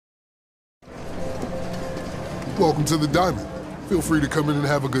Welcome to the Diamond. Feel free to come in and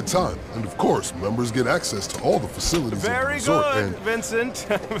have a good time. And of course, members get access to all the facilities of the resort. Very good, Vincent.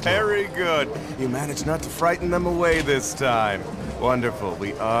 Very good. You managed not to frighten them away this time. Wonderful.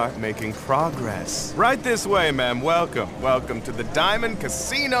 We are making progress. Right this way, ma'am. Welcome. Welcome to the Diamond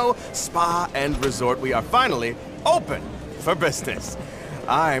Casino, Spa, and Resort. We are finally open for business.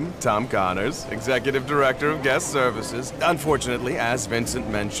 I'm Tom Connors, Executive Director of Guest Services. Unfortunately, as Vincent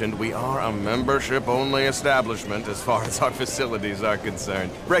mentioned, we are a membership-only establishment as far as our facilities are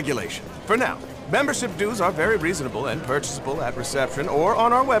concerned. Regulation. For now, membership dues are very reasonable and purchasable at reception or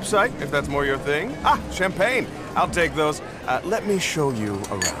on our website, if that's more your thing. Ah, champagne. I'll take those. Let me show you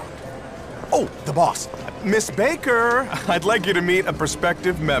around. Oh, the boss. Miss Baker, I'd like you to meet a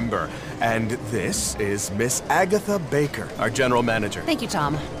prospective member. And this is Miss Agatha Baker, our general manager. Thank you,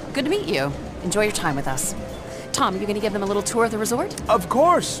 Tom. Good to meet you. Enjoy your time with us. Tom, you gonna give them a little tour of the resort? Of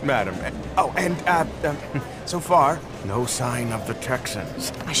course, madam. Oh, and, so far, no sign of the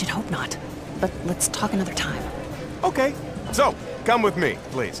Texans. I should hope not. But let's talk another time. Okay. So, come with me,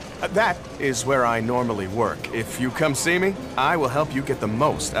 please. That is where I normally work. If you come see me, I will help you get the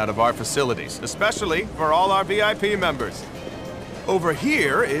most out of our facilities, especially for all our VIP members. Over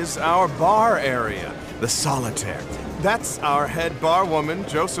here is our bar area, the Solitaire. That's our head barwoman,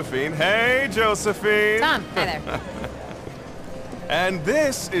 Josephine. Hey, Josephine! Tom, hi there. And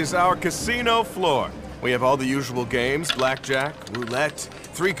this is our casino floor. We have all the usual games, blackjack, roulette,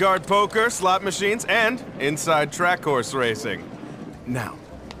 three-card poker, slot machines, and inside track horse racing. Now,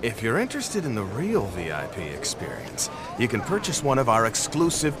 if you're interested in the real VIP experience, you can purchase one of our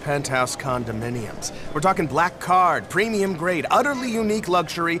exclusive penthouse condominiums. We're talking black card, premium grade, utterly unique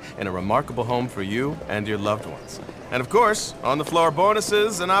luxury, and a remarkable home for you and your loved ones. And of course, on-the-floor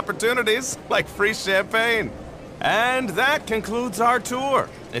bonuses and opportunities like free champagne. And that concludes our tour.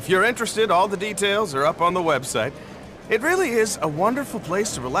 If you're interested, all the details are up on the website. It really is a wonderful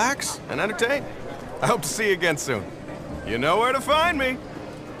place to relax and entertain. I hope to see you again soon. You know where to find me.